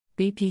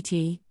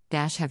BPT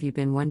Have you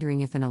been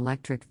wondering if an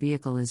electric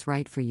vehicle is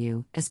right for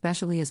you,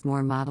 especially as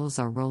more models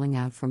are rolling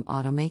out from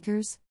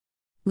automakers?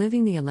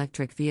 Living the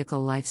electric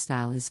vehicle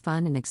lifestyle is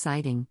fun and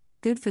exciting,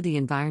 good for the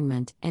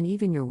environment and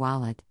even your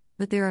wallet,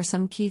 but there are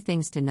some key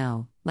things to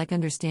know, like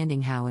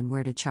understanding how and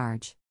where to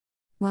charge.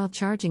 While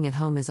charging at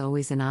home is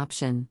always an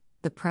option,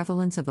 the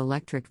prevalence of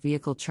electric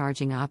vehicle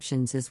charging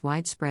options is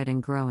widespread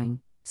and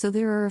growing, so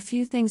there are a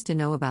few things to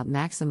know about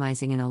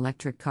maximizing an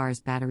electric car's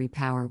battery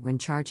power when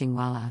charging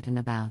while out and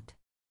about.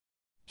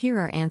 Here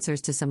are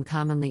answers to some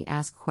commonly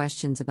asked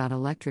questions about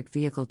electric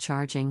vehicle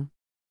charging.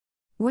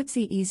 What's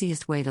the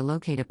easiest way to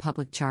locate a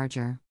public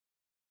charger?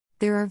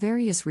 There are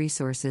various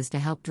resources to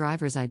help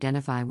drivers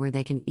identify where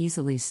they can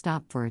easily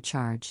stop for a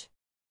charge.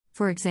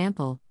 For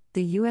example,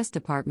 the U.S.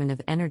 Department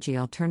of Energy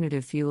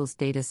Alternative Fuels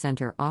Data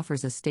Center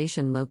offers a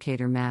station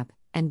locator map,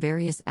 and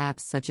various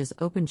apps such as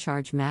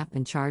OpenCharge Map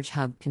and Charge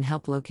Hub can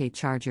help locate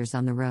chargers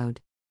on the road.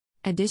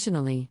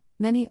 Additionally,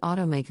 many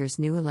automakers'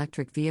 new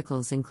electric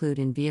vehicles include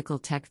in-vehicle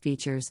tech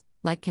features,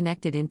 like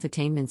connected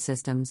infotainment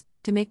systems,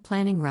 to make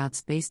planning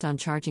routes based on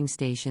charging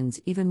stations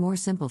even more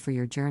simple for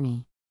your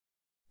journey.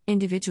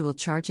 Individual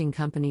charging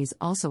companies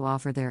also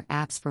offer their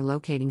apps for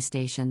locating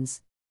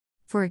stations.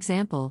 For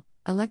example,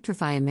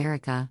 Electrify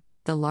America,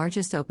 the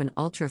largest open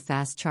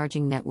ultra-fast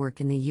charging network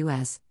in the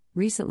U.S.,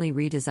 recently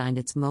redesigned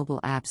its mobile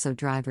app so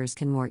drivers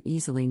can more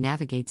easily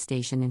navigate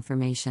station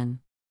information.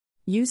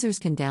 Users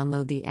can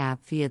download the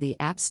app via the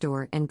App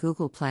Store and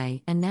Google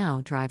Play, and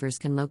now drivers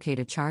can locate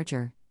a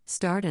charger,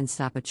 start and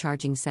stop a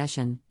charging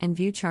session, and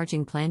view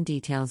charging plan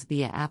details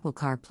via Apple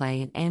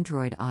CarPlay and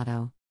Android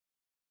Auto.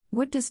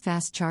 What does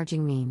fast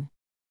charging mean?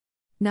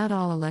 Not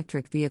all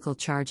electric vehicle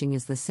charging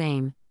is the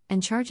same,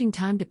 and charging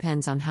time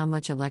depends on how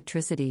much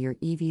electricity your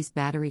EV's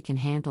battery can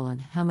handle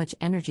and how much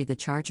energy the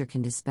charger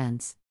can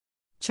dispense.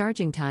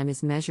 Charging time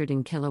is measured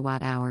in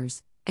kilowatt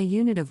hours, a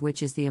unit of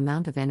which is the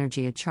amount of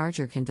energy a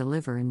charger can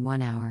deliver in 1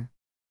 hour.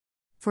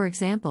 For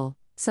example,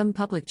 some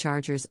public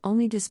chargers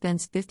only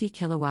dispense 50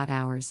 kilowatt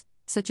hours,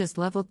 such as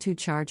Level 2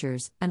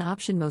 chargers, an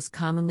option most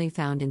commonly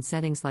found in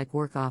settings like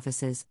work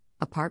offices,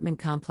 apartment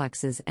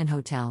complexes, and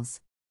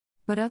hotels.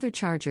 But other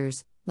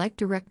chargers, like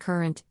direct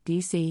current,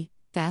 DC,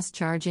 fast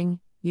charging,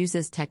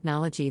 uses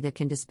technology that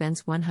can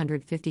dispense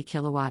 150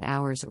 kilowatt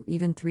hours or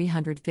even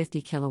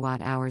 350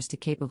 kilowatt hours to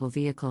capable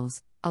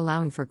vehicles,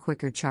 allowing for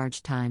quicker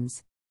charge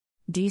times.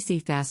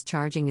 DC fast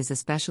charging is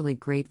especially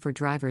great for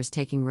drivers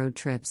taking road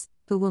trips,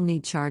 who will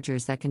need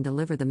chargers that can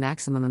deliver the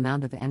maximum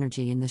amount of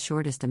energy in the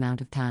shortest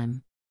amount of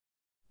time.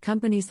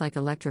 Companies like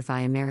Electrify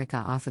America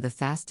offer the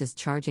fastest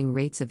charging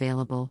rates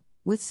available,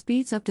 with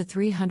speeds up to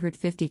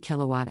 350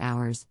 kilowatt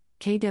hours,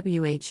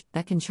 kWh,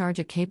 that can charge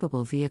a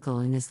capable vehicle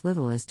in as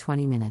little as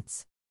 20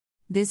 minutes.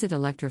 Visit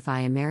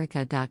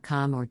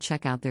electrifyamerica.com or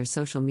check out their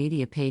social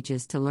media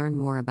pages to learn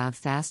more about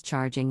fast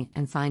charging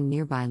and find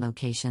nearby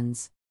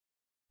locations.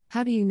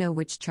 How do you know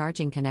which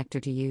charging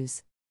connector to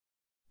use?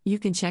 You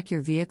can check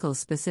your vehicle's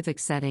specific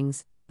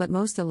settings, but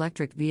most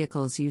electric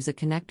vehicles use a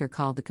connector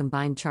called the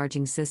Combined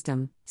Charging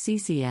System,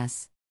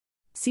 CCS.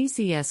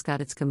 CCS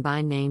got its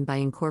combined name by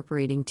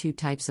incorporating two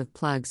types of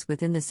plugs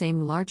within the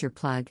same larger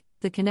plug,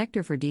 the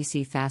connector for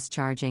DC fast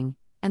charging,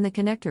 and the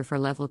connector for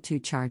Level 2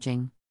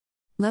 charging.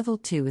 Level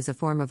 2 is a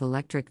form of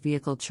electric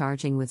vehicle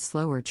charging with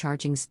slower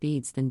charging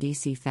speeds than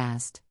DC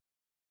fast.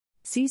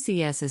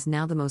 CCS is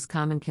now the most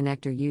common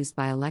connector used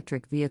by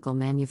electric vehicle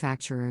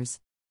manufacturers.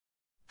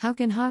 How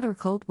can hot or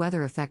cold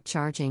weather affect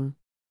charging?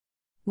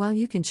 While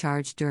you can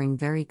charge during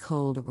very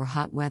cold or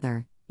hot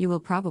weather, you will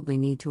probably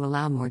need to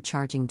allow more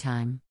charging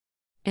time.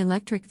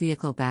 Electric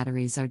vehicle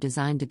batteries are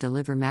designed to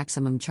deliver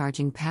maximum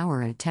charging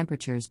power at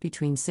temperatures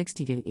between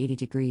 60 to 80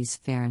 degrees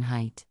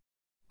Fahrenheit.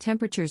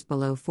 Temperatures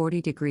below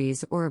 40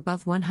 degrees or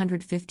above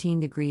 115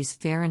 degrees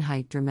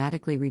Fahrenheit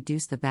dramatically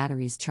reduce the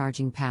battery's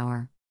charging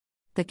power.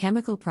 The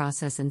chemical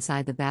process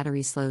inside the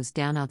battery slows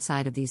down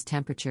outside of these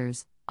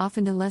temperatures,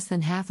 often to less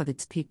than half of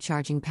its peak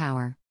charging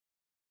power.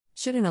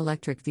 Should an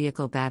electric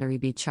vehicle battery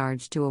be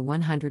charged to a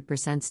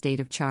 100% state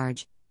of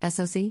charge,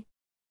 SOC?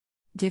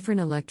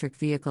 Different electric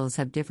vehicles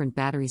have different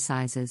battery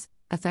sizes,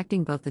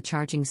 affecting both the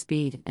charging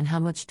speed and how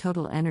much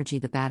total energy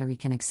the battery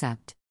can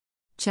accept.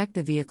 Check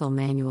the vehicle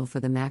manual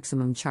for the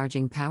maximum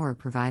charging power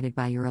provided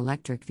by your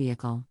electric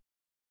vehicle.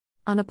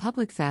 On a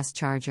public fast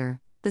charger,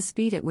 the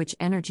speed at which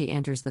energy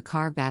enters the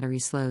car battery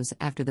slows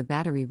after the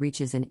battery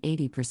reaches an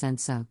 80%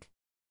 soak.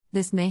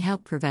 This may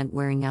help prevent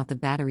wearing out the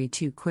battery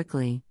too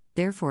quickly,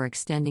 therefore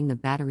extending the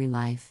battery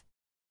life.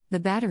 The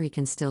battery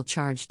can still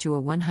charge to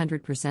a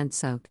 100%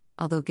 soak,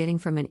 although getting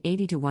from an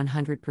 80 to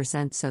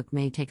 100% soak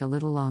may take a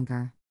little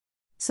longer.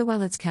 So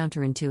while it's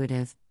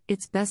counterintuitive,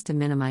 it's best to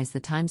minimize the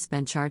time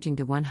spent charging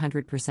to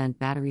 100%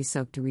 battery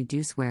soak to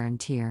reduce wear and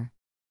tear.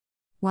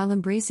 While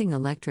embracing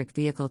electric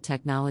vehicle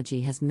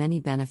technology has many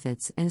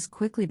benefits and is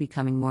quickly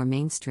becoming more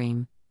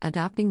mainstream,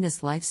 adopting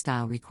this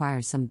lifestyle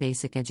requires some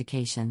basic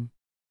education.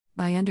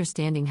 By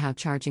understanding how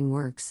charging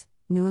works,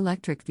 new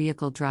electric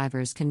vehicle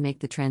drivers can make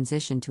the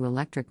transition to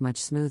electric much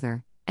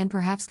smoother, and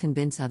perhaps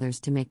convince others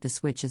to make the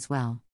switch as well.